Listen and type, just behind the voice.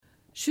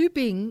Xu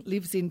Bing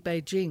lives in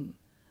Beijing,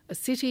 a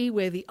city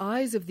where the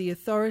eyes of the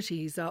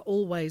authorities are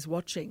always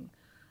watching,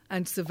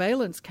 and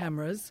surveillance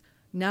cameras,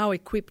 now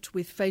equipped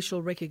with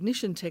facial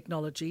recognition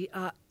technology,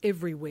 are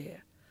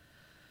everywhere.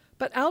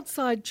 But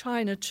outside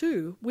China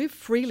too, we've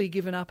freely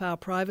given up our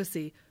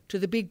privacy to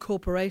the big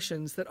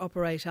corporations that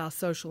operate our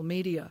social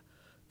media.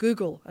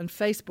 Google and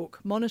Facebook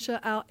monitor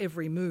our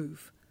every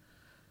move.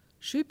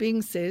 Xu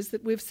Bing says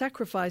that we've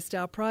sacrificed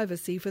our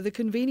privacy for the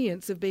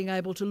convenience of being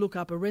able to look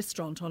up a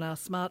restaurant on our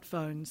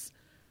smartphones.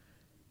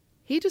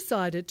 He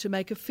decided to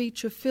make a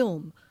feature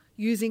film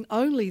using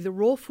only the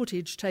raw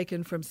footage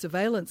taken from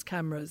surveillance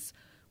cameras,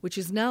 which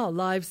is now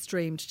live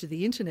streamed to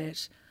the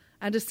internet,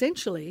 and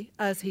essentially,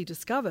 as he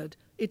discovered,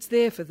 it's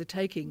there for the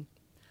taking.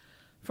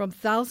 From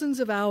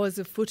thousands of hours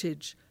of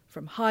footage,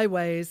 from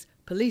highways,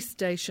 police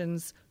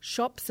stations,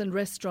 shops and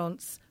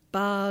restaurants,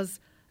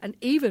 bars, and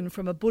even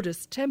from a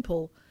Buddhist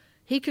temple,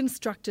 he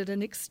constructed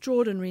an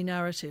extraordinary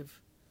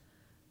narrative.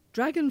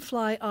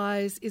 Dragonfly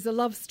Eyes is a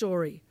love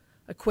story,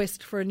 a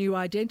quest for a new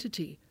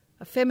identity,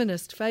 a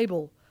feminist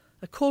fable,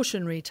 a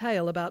cautionary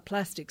tale about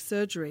plastic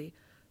surgery,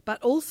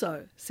 but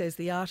also, says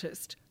the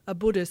artist, a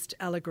Buddhist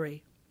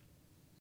allegory.